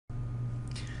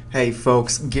Hey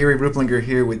folks, Gary Rupplinger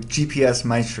here with GPS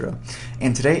Maestro,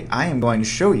 and today I am going to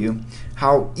show you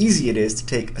how easy it is to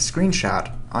take a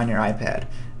screenshot on your iPad.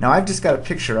 Now I've just got a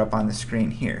picture up on the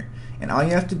screen here, and all you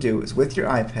have to do is with your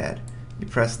iPad, you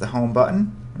press the home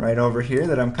button right over here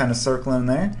that I'm kind of circling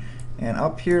there, and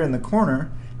up here in the corner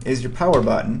is your power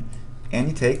button, and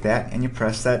you take that and you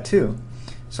press that too.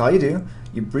 So all you do,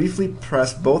 you briefly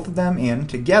press both of them in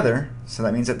together, so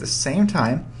that means at the same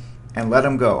time, and let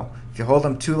them go. If you hold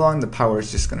them too long, the power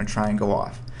is just going to try and go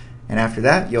off. And after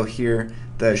that, you'll hear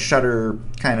the shutter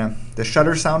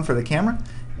sound for the camera,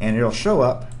 and it'll show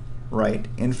up right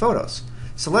in Photos.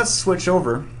 So let's switch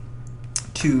over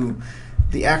to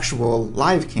the actual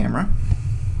live camera,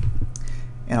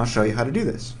 and I'll show you how to do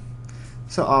this.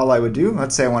 So all I would do,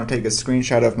 let's say I want to take a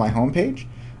screenshot of my home page.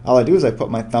 All I do is I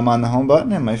put my thumb on the home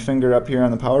button and my finger up here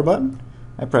on the power button.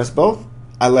 I press both,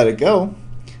 I let it go,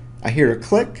 I hear a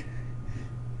click,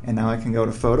 and now I can go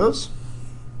to Photos,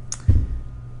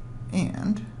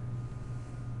 and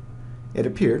it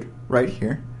appeared right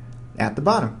here at the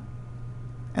bottom.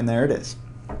 And there it is.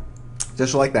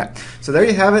 Just like that. So there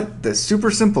you have it, the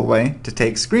super simple way to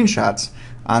take screenshots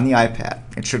on the iPad.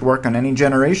 It should work on any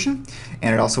generation,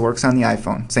 and it also works on the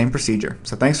iPhone. Same procedure.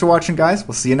 So thanks for watching, guys.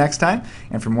 We'll see you next time.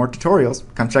 And for more tutorials,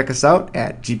 come check us out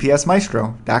at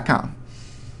gpsmaestro.com.